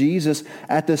sacrifice of Jesus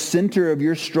at the center of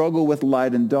your struggle with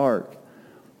light and dark.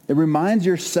 It reminds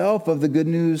yourself of the good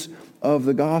news of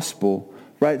the gospel,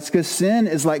 right? It's because sin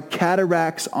is like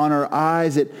cataracts on our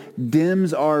eyes. It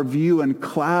dims our view and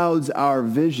clouds our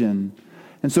vision.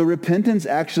 And so repentance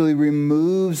actually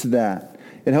removes that.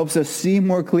 It helps us see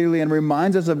more clearly and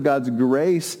reminds us of God's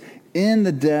grace in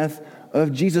the death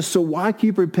of Jesus. So why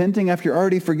keep repenting after you're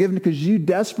already forgiven? Because you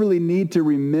desperately need to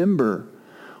remember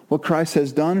what Christ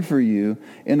has done for you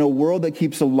in a world that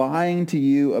keeps lying to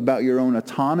you about your own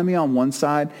autonomy on one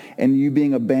side and you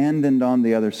being abandoned on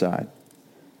the other side.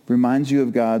 Reminds you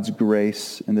of God's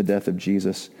grace in the death of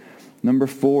Jesus. Number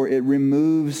 4, it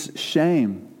removes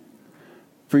shame.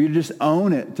 For you to just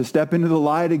own it, to step into the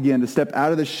light again, to step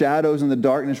out of the shadows and the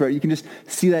darkness, right? You can just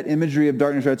see that imagery of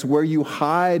darkness, right? It's where you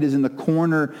hide is in the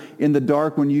corner in the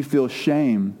dark when you feel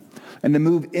shame. And to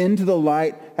move into the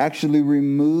light actually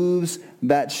removes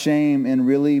that shame in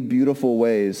really beautiful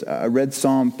ways. I read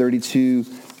Psalm 32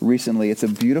 recently. It's a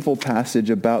beautiful passage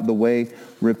about the way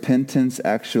repentance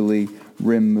actually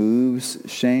removes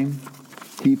shame.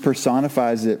 He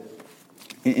personifies it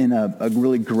in a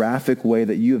really graphic way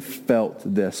that you have felt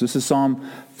this. This is Psalm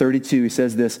 32. He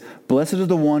says this, "Blessed is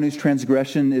the one whose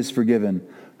transgression is forgiven,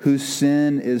 whose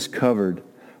sin is covered.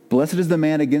 Blessed is the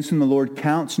man against whom the Lord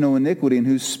counts no iniquity, in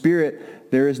whose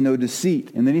spirit there is no deceit."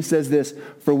 And then he says this,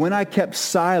 "For when I kept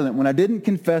silent, when I didn't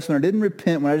confess, when I didn't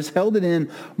repent, when I just held it in,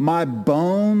 my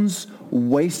bones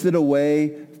wasted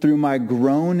away through my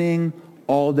groaning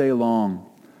all day long.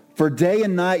 For day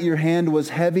and night your hand was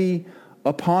heavy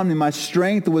upon me. My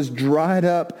strength was dried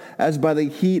up as by the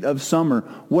heat of summer."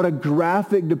 What a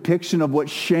graphic depiction of what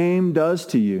shame does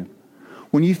to you.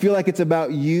 When you feel like it's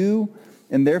about you,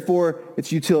 and therefore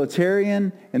it's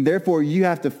utilitarian, and therefore you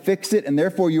have to fix it, and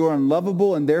therefore you're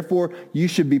unlovable, and therefore you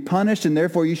should be punished, and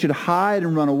therefore you should hide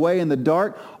and run away in the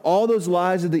dark. All those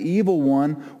lies of the evil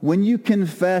one, when you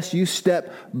confess, you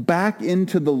step back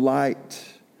into the light.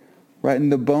 Right,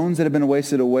 and the bones that have been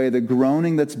wasted away, the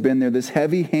groaning that's been there, this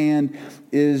heavy hand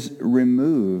is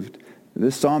removed.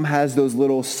 This psalm has those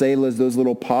little selahs, those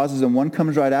little pauses, and one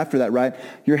comes right after that, right?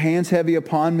 Your hand's heavy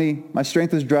upon me. My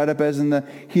strength is dried up as in the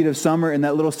heat of summer. And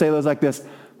that little selah is like this.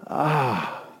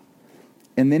 Ah.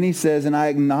 And then he says, "And I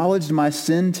acknowledged my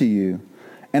sin to you,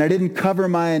 and I didn't cover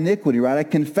my iniquity," right? I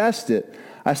confessed it.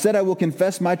 I said, "I will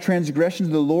confess my transgression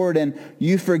to the Lord," and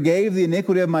you forgave the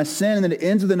iniquity of my sin. And then it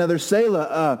ends with another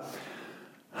selah.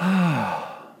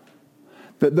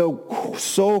 The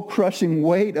soul-crushing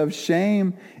weight of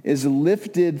shame is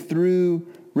lifted through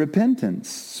repentance.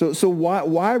 So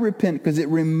why repent? Because it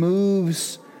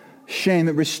removes shame.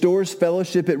 It restores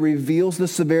fellowship. It reveals the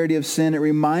severity of sin. It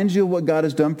reminds you of what God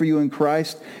has done for you in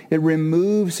Christ. It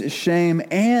removes shame.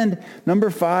 And number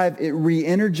 5, it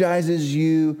re-energizes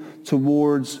you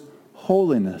towards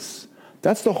holiness.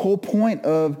 That's the whole point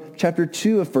of chapter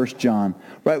 2 of 1 John,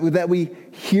 right? That we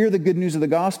hear the good news of the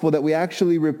gospel, that we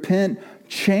actually repent,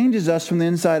 changes us from the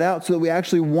inside out so that we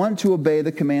actually want to obey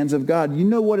the commands of God. You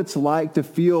know what it's like to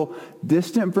feel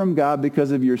distant from God because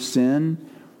of your sin?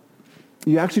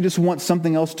 You actually just want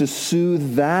something else to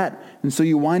soothe that, and so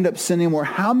you wind up sinning more.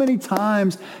 How many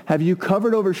times have you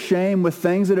covered over shame with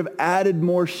things that have added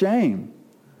more shame?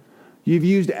 You've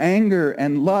used anger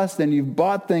and lust, and you've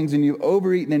bought things, and you've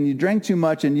overeaten, and you drank too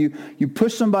much, and you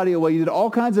pushed somebody away. You did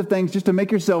all kinds of things just to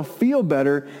make yourself feel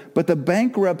better, but the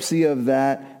bankruptcy of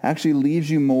that actually leaves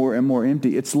you more and more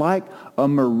empty. It's like a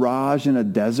mirage in a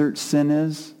desert, sin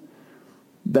is.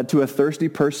 That to a thirsty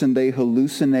person, they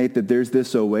hallucinate that there's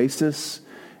this oasis,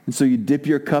 and so you dip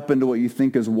your cup into what you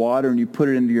think is water, and you put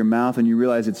it into your mouth, and you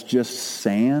realize it's just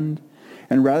sand.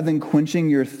 And rather than quenching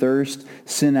your thirst,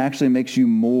 sin actually makes you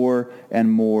more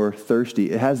and more thirsty.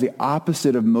 It has the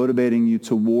opposite of motivating you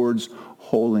towards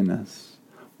holiness.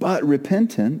 But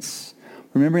repentance,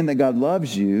 remembering that God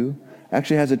loves you,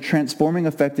 actually has a transforming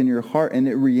effect in your heart, and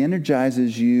it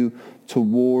re-energizes you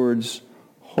towards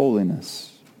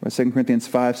holiness. 2 Corinthians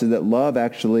 5 says that love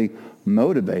actually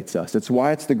motivates us. It's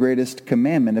why it's the greatest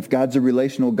commandment. If God's a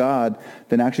relational God,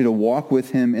 then actually to walk with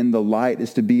him in the light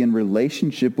is to be in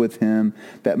relationship with him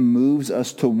that moves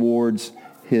us towards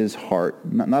his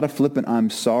heart. Not a flippant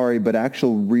 "I'm sorry," but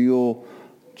actual real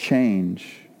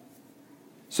change.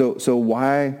 So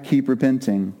why keep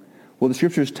repenting? Well, the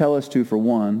scriptures tell us to, for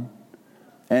one,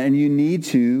 and you need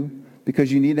to,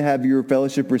 because you need to have your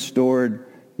fellowship restored.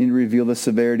 You need to reveal the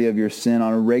severity of your sin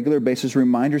on a regular basis.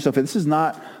 Remind yourself that this is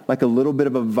not like a little bit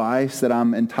of a vice that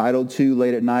I'm entitled to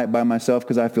late at night by myself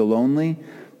because I feel lonely.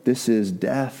 This is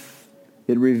death.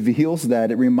 It reveals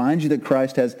that. It reminds you that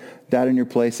Christ has died in your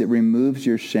place. It removes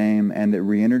your shame, and it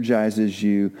re-energizes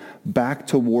you back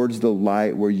towards the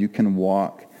light where you can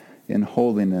walk in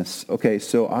holiness. Okay,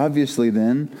 so obviously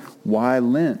then, why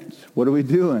Lent? What are we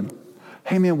doing?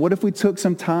 Hey man, what if we took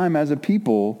some time as a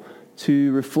people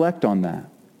to reflect on that?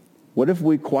 What if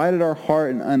we quieted our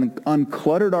heart and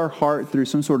uncluttered our heart through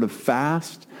some sort of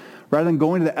fast? Rather than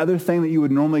going to the other thing that you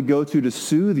would normally go to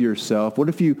soothe yourself, what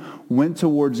if you went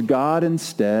towards God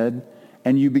instead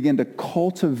and you begin to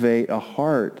cultivate a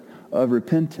heart of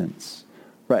repentance?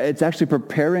 Right? It's actually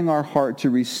preparing our heart to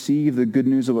receive the good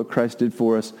news of what Christ did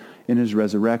for us in his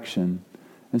resurrection.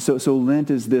 And so Lent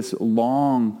is this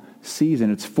long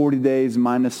season. It's 40 days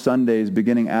minus Sundays,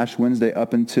 beginning Ash Wednesday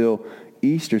up until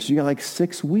Easter. So you got like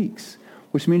 6 weeks,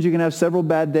 which means you can have several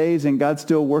bad days and God's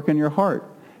still working your heart.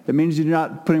 It means you're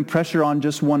not putting pressure on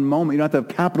just one moment. You don't have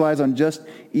to capitalize on just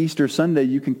Easter Sunday.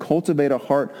 You can cultivate a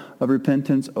heart of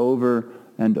repentance over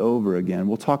and over again.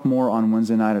 We'll talk more on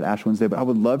Wednesday night at Ash Wednesday, but I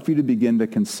would love for you to begin to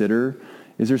consider,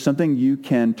 is there something you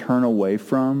can turn away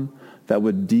from that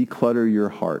would declutter your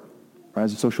heart? Right?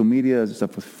 Is it social media? Is it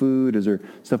stuff with food? Is there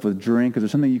stuff with drink? Is there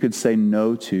something you could say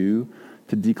no to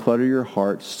declutter your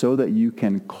heart so that you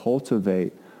can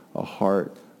cultivate a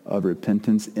heart of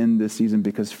repentance in this season?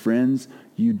 Because friends,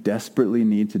 you desperately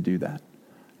need to do that.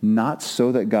 Not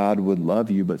so that God would love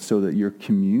you, but so that your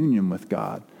communion with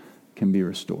God can be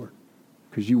restored.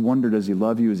 Because you wonder, does he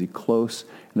love you? Is he close?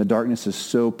 And the darkness is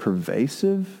so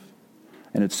pervasive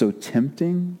and it's so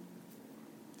tempting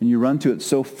and you run to it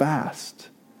so fast.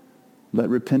 Let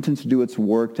repentance do its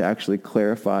work to actually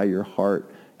clarify your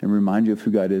heart and remind you of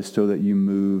who God is so that you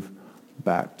move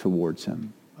back towards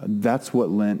him. That's what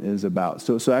Lent is about.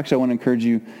 So actually I want to encourage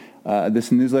you,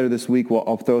 this newsletter this week,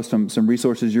 I'll throw some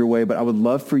resources your way, but I would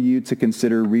love for you to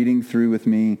consider reading through with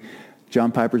me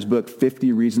John Piper's book,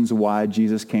 50 Reasons Why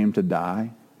Jesus Came to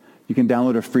Die. You can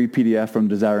download a free PDF from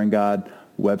Desiring God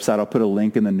website. I'll put a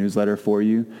link in the newsletter for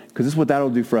you, because this is what that'll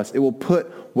do for us. It will put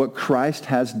what Christ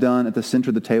has done at the center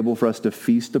of the table for us to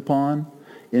feast upon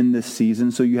in this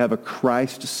season. So you have a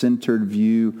Christ-centered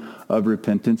view of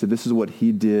repentance. If this is what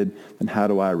he did, then how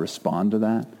do I respond to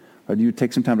that? Or do you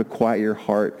take some time to quiet your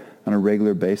heart on a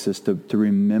regular basis to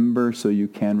remember so you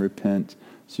can repent,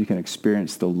 so you can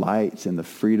experience the light and the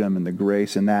freedom and the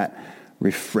grace and that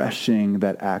refreshing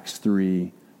that Acts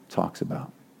 3 talks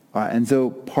about? And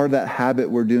so part of that habit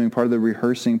we're doing, part of the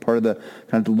rehearsing, part of the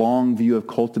kind of long view of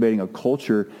cultivating a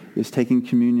culture is taking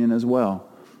communion as well.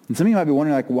 And some of you might be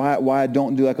wondering, like, why I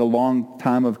don't do like a long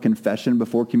time of confession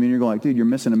before communion. You're going like, dude, you're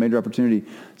missing a major opportunity.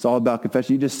 It's all about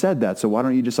confession. You just said that. So why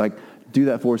don't you just like do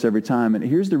that for us every time? And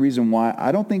here's the reason why.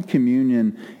 I don't think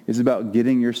communion is about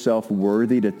getting yourself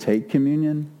worthy to take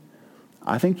communion.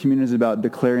 I think communion is about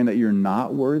declaring that you're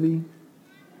not worthy.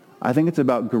 I think it's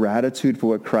about gratitude for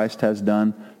what Christ has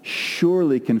done.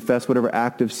 Surely confess whatever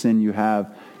act of sin you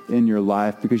have in your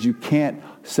life, because you can't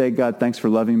say, God, thanks for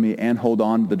loving me, and hold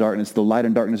on to the darkness. The light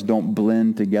and darkness don't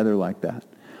blend together like that.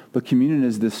 But communion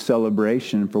is this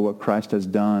celebration for what Christ has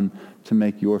done to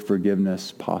make your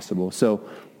forgiveness possible. So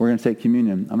we're going to take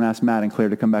communion. I'm going to ask Matt and Claire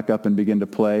to come back up and begin to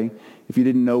play. If you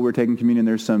didn't know we're taking communion,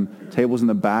 there's some tables in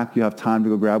the back. You have time to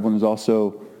go grab one. There's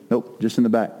also, just in the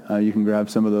back. You can grab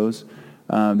some of those.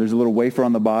 There's a little wafer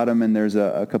on the bottom, and there's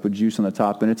a cup of juice on the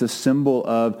top. And it's a symbol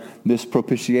of this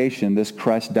propitiation, this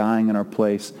Christ dying in our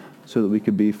place so that we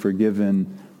could be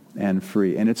forgiven and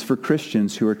free. And it's for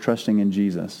Christians who are trusting in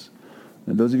Jesus.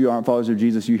 And those of you who aren't followers of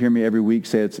Jesus, you hear me every week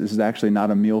say this is actually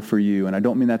not a meal for you. And I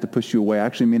don't mean that to push you away. I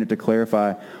actually mean it to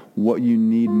clarify what you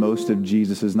need most of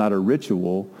Jesus is not a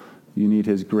ritual. You need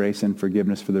his grace and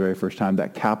forgiveness for the very first time.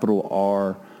 That capital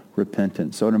R,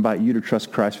 repentance. So I'd invite you to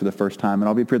trust Christ for the first time. And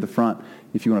I'll be up here at the front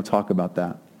if you want to talk about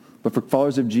that. But for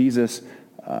followers of Jesus,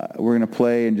 we're going to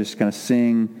play and just kind of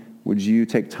sing. Would you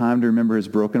take time to remember his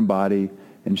broken body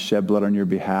and shed blood on your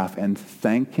behalf and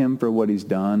thank him for what he's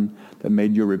done that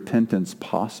made your repentance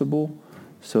possible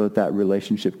so that that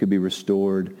relationship could be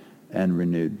restored and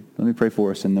renewed. Let me pray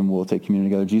for us and then we'll take communion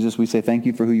together. Jesus, we say thank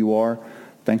you for who you are.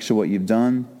 Thanks for what you've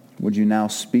done. Would you now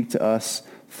speak to us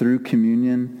through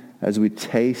communion as we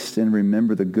taste and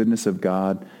remember the goodness of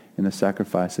God in the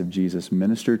sacrifice of Jesus?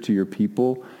 Minister to your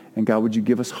people. And God, would you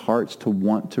give us hearts to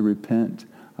want to repent?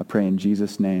 I pray in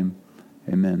Jesus' name.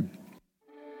 Amen.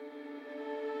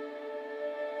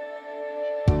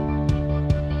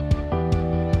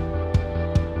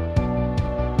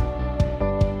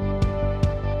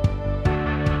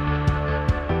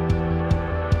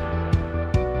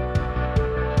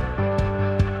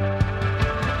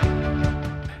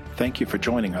 you for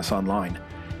joining us online.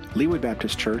 Leawood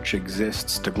Baptist Church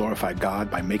exists to glorify God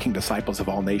by making disciples of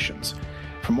all nations.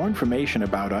 For more information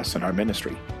about us and our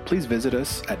ministry, please visit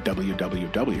us at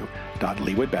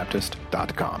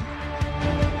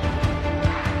www.leawoodbaptist.com.